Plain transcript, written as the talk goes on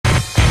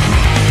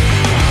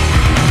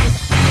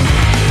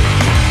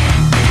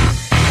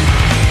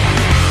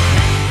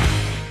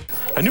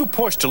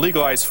push to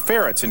legalize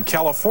ferrets in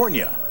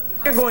California.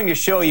 We're going to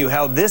show you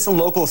how this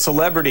local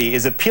celebrity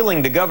is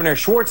appealing to Governor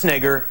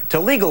Schwarzenegger to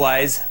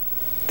legalize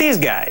these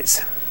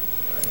guys.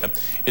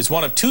 It's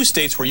one of 2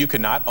 states where you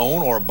cannot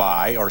own or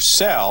buy or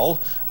sell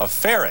a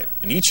ferret.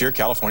 And each year,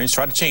 Californians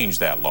try to change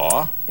that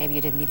law. Maybe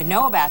you didn't even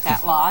know about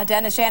that law.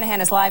 Dennis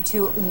Shanahan is live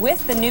too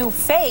with the new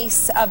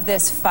face of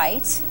this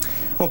fight.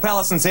 Well,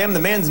 Palace and Sam, the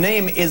man's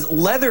name is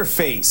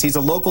Leatherface. He's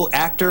a local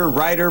actor,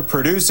 writer,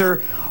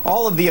 producer,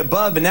 all of the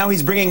above, and now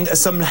he's bringing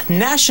some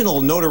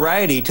national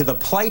notoriety to the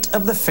plight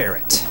of the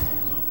ferret.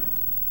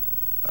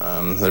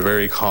 They're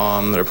very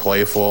calm, they're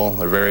playful,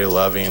 they're very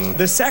loving.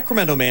 The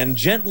Sacramento man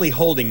gently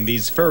holding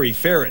these furry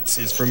ferrets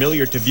is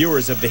familiar to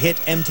viewers of the hit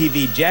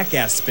MTV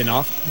Jackass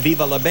spin-off,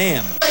 Viva la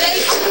Bam.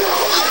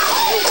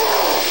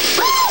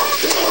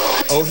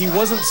 Oh, he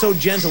wasn't so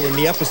gentle in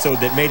the episode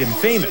that made him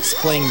famous,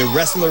 playing the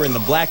wrestler in the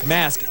black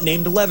mask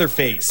named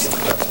Leatherface.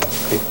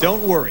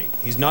 Don't worry,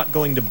 he's not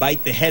going to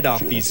bite the head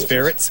off these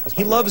ferrets.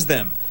 He loves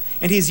them.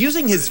 And he's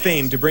using his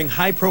fame to bring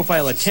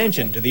high-profile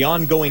attention to the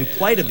ongoing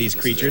plight of these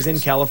creatures in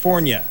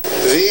California.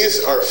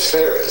 These are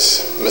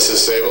ferrets,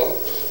 Mrs. Sable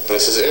and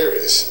Mrs.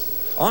 Aries.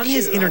 On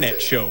his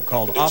internet show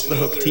called Off the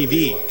Hook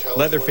TV,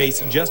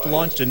 Leatherface just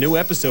launched a new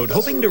episode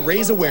hoping to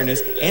raise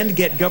awareness and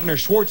get Governor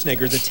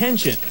Schwarzenegger's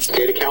attention. The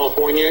state of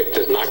California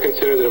does not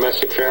consider the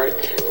domestic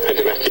ferret a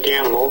domestic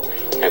animal,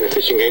 and the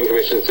Fish and Game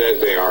Commission says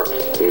they are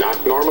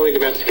not normally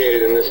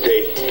domesticated in the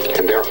state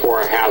and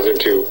therefore a hazard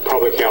to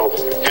public health,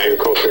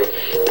 agriculture,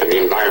 and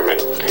the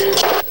environment.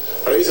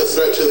 Are these a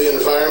threat to the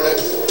environment?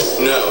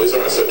 No, these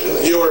aren't a threat to the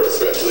environment. You're a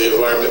threat to the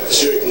environment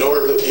because you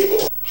ignore the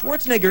people.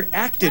 Schwarzenegger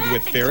acted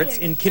with ferrets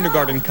in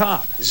Kindergarten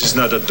Cop. This is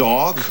not a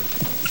dog.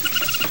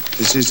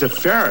 This is a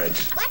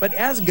ferret. But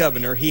as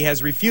governor, he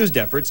has refused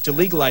efforts to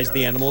legalize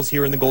the animals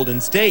here in the Golden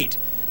State.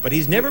 But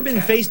he's never been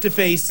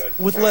face-to-face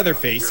with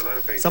Leatherface,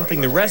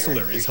 something the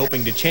wrestler is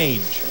hoping to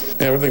change.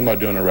 Yeah, we're thinking about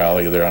doing a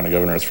rally there on the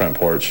governor's front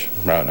porch,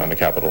 right on the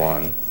Capitol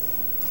lawn.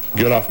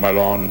 Get off my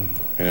lawn,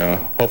 you know,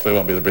 hopefully it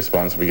won't be the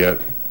response we get.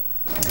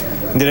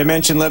 Did I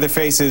mention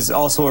Leatherface is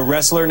also a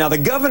wrestler? Now, the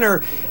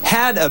governor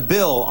had a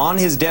bill on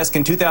his desk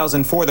in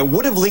 2004 that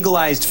would have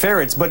legalized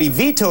ferrets, but he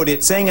vetoed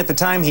it, saying at the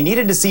time he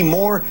needed to see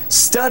more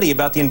study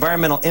about the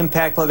environmental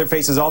impact.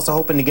 Leatherface is also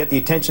hoping to get the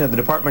attention of the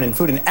Department of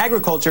Food and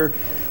Agriculture,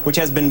 which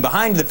has been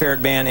behind the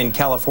ferret ban in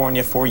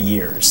California for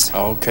years.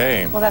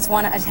 Okay. Well, that's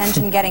one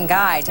attention-getting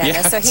guy, Dennis,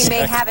 Yeah, so he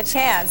may have a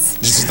chance.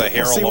 Just the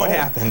hair We'll see alone. what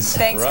happens.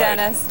 Thanks, Right.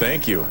 Dennis.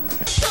 Thank you.